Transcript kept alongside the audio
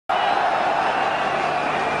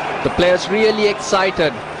The players really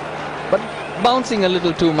excited, but bouncing a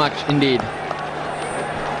little too much indeed.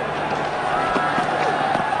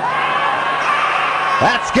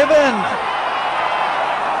 That's given.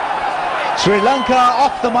 Sri Lanka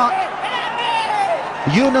off the mark.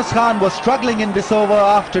 Yunus Khan was struggling in this over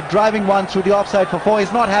after driving one through the offside for 4.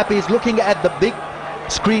 He's not happy. He's looking at the big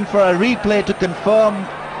screen for a replay to confirm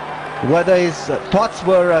whether his thoughts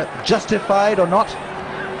were justified or not.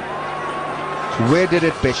 Where did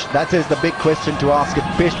it pitch? That is the big question to ask. It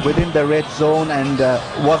pitched within the red zone, and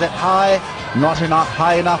was it high? Not enough,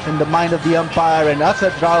 high enough in the mind of the umpire, and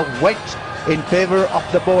Asad Rao went in favour of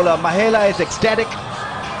the bowler. Mahela is ecstatic,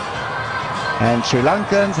 and Sri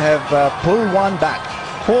Lankans have pulled one back.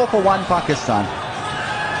 4 for 1 Pakistan.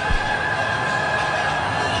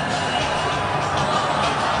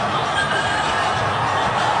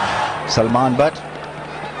 Salman Butt.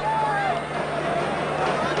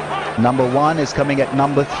 Number 1 is coming at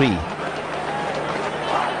number 3.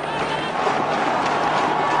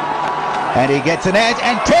 And he gets an edge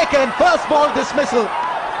and taken. First ball dismissal.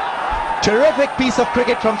 Terrific piece of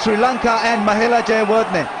cricket from Sri Lanka and Mahela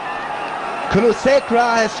Jayawardene.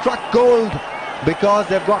 Kulusekara has struck gold because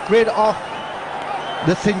they've got rid of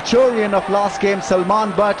the centurion of last game.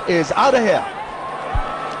 Salman Butt is out of here.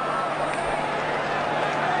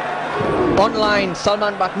 On line,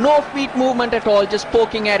 Salman Butt, no feet movement at all, just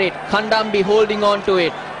poking at it. Khandambi holding on to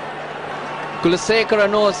it. Kulusekara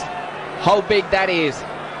knows how big that is.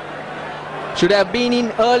 Should have been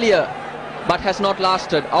in earlier, but has not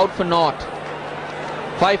lasted. Out for naught.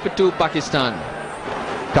 5 for 2 Pakistan.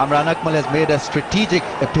 Kamran Akmal has made a strategic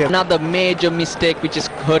appearance. Another major mistake which is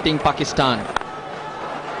hurting Pakistan.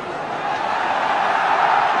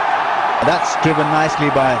 That's driven nicely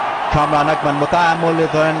by Kamran Akmal. Mutaya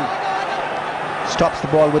Muralidharan stops the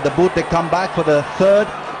ball with the boot. They come back for the third.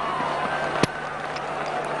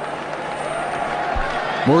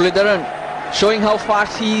 Muralidharan showing how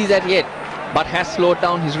fast he is at it, but has slowed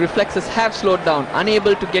down. His reflexes have slowed down,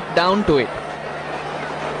 unable to get down to it.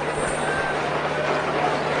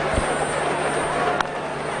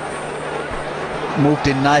 Moved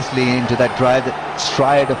in nicely into that drive,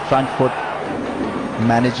 stride of front foot,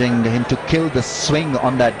 managing him to kill the swing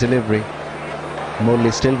on that delivery.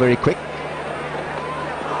 Murali still very quick.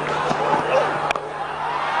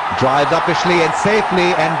 Drives uppishly and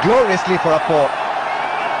safely and gloriously for a 4.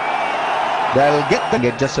 They'll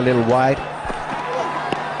get just a little wide.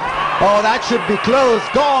 Oh, that should be close.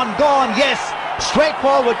 Gone, gone, yes.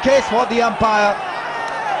 Straightforward case for the umpire.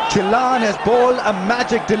 Tilan has bowled a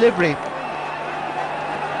magic delivery.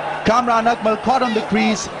 Kamran Akmal caught on the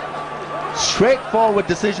crease. Straightforward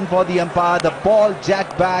decision for the umpire. The ball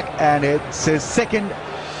jacked back, and it's his second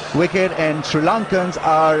wicket, and Sri Lankans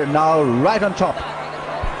are now right on top.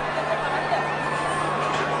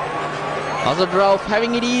 Asad Rao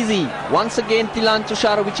having it easy. Once again Tilan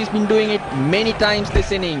Tushara, which has been doing it many times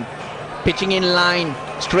this inning. Pitching in line,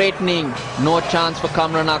 straightening. No chance for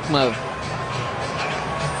Kamran Akmal.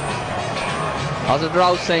 Asad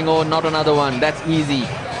Rao saying, oh, not another one. That's easy.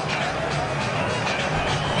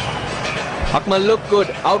 Akmal looked good,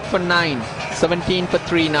 out for 9. 17 for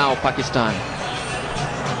 3 now, Pakistan.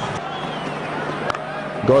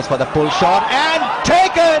 Goes for the pull shot and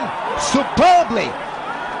taken superbly.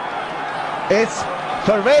 It's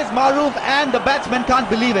Pervez Maroof, and the batsman can't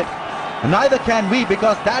believe it. Neither can we,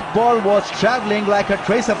 because that ball was travelling like a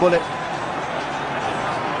tracer bullet.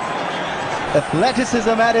 Athleticism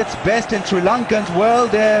at its best in Sri Lankan's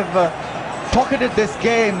world. They've pocketed this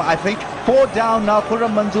game. I think 4 down now.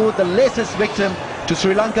 Khurram Manzoor, the latest victim to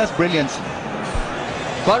Sri Lanka's brilliance.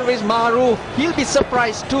 Pervez Maroof, he'll be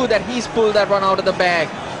surprised too that he's pulled that one out of the bag.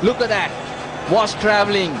 Look at that. Was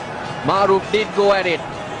travelling. Maroof did go at it.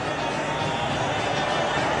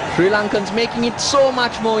 Sri Lankans making it so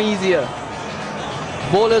much more easier.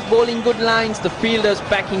 Bowlers bowling good lines, the fielders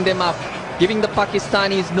backing them up, giving the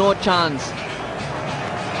Pakistanis no chance.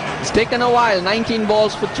 It's taken a while. 19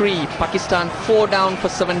 balls for 3. Pakistan 4 down for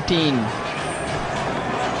 17.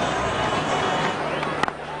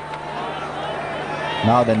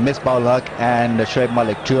 Now then, Misbah Haq and Shoaib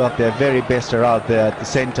Malik, 2 of their very best are out there at the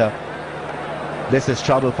centre. This is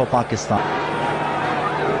trouble for Pakistan.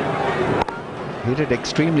 Hit it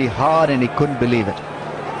extremely hard and he couldn't believe it.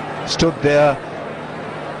 Stood there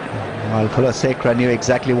while Kulusekara knew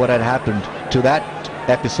exactly what had happened to that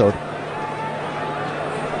episode.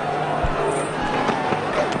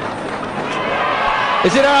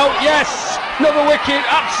 Is it out? Yes! Another wicket.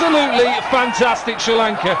 Absolutely fantastic, Sri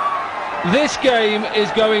Lanka. This game is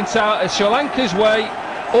going Sri Lanka's way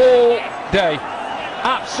all day.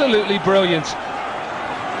 Absolutely brilliant.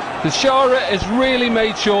 Tushara has really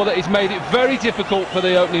made sure that he's made it very difficult for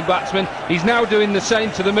the opening batsman. He's now doing the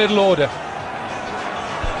same to the middle order.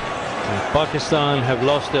 Pakistan have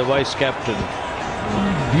lost their vice captain.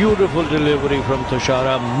 Beautiful delivery from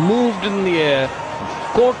Tushara, moved in the air,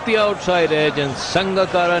 caught the outside edge, and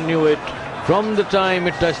Sangakkara knew it from the time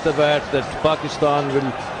it touched the bat that Pakistan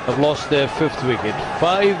will have lost their 5th wicket.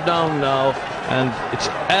 5 down now, and it's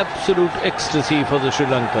absolute ecstasy for the Sri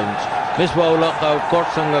Lankans. Misbah-ul-Haq out, caught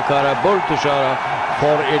Sangakkara, bowled Tushara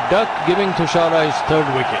for a duck, giving Tushara his 3rd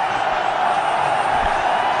wicket.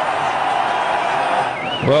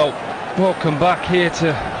 Well, welcome back here to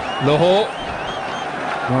Lahore,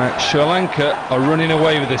 where Sri Lanka are running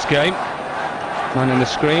away with this game. Man in the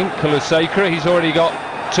screen, Kulasekara, he's already got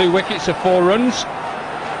 2 wickets of 4 runs.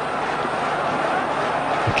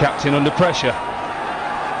 The captain under pressure.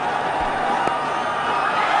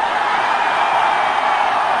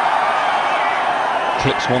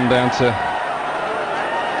 Clips one down to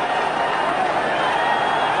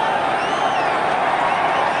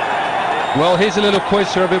well, here's a little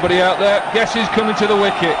quiz for everybody out there. Guess who's coming to the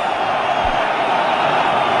wicket?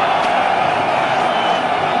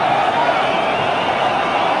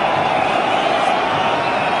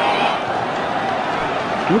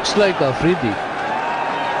 Looks like Afridi.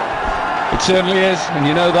 It certainly is, and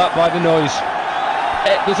you know that by the noise.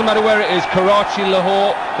 It doesn't matter where it is, Karachi,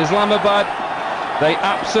 Lahore, Islamabad, they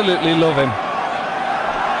absolutely love him.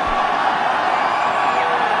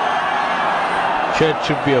 Chet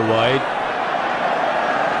should be a wide.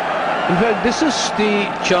 In fact, this is the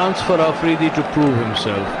chance for Afridi to prove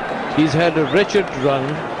himself. He's had a wretched run.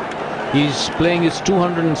 He's playing his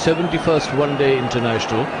 271st one-day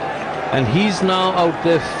international, and he's now out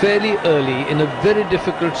there fairly early in a very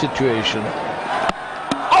difficult situation.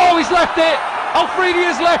 Oh, he's left it! Afridi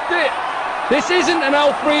has left it! This isn't an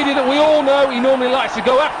Afridi that we all know. He normally likes to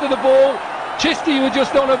go after the ball. Chisty, you were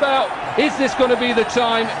just on about, is this going to be the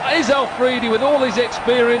time? Is Afridi, with all his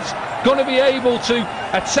experience, going to be able to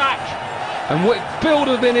attack and build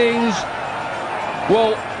an innings?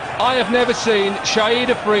 Well, I have never seen Shahid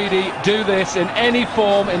Afridi do this in any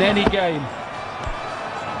form, in any game.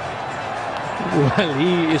 Well,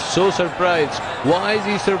 he is so surprised. Why is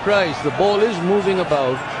he surprised? The ball is moving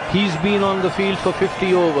about. He's been on the field for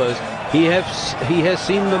 50 overs. He has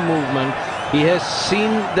seen the movement. He has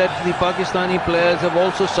seen that the Pakistani players have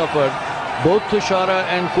also suffered. Both Tushara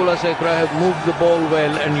and Kulasekara have moved the ball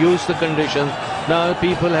well and used the conditions. Now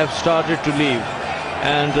people have started to leave.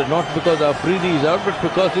 And not because Afridi is out, but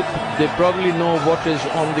because they probably know what is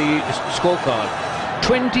on the scorecard.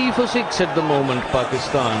 20 for 6 at the moment,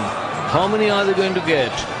 Pakistan. How many are they going to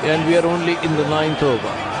get? And we are only in the 9th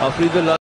over. Afridi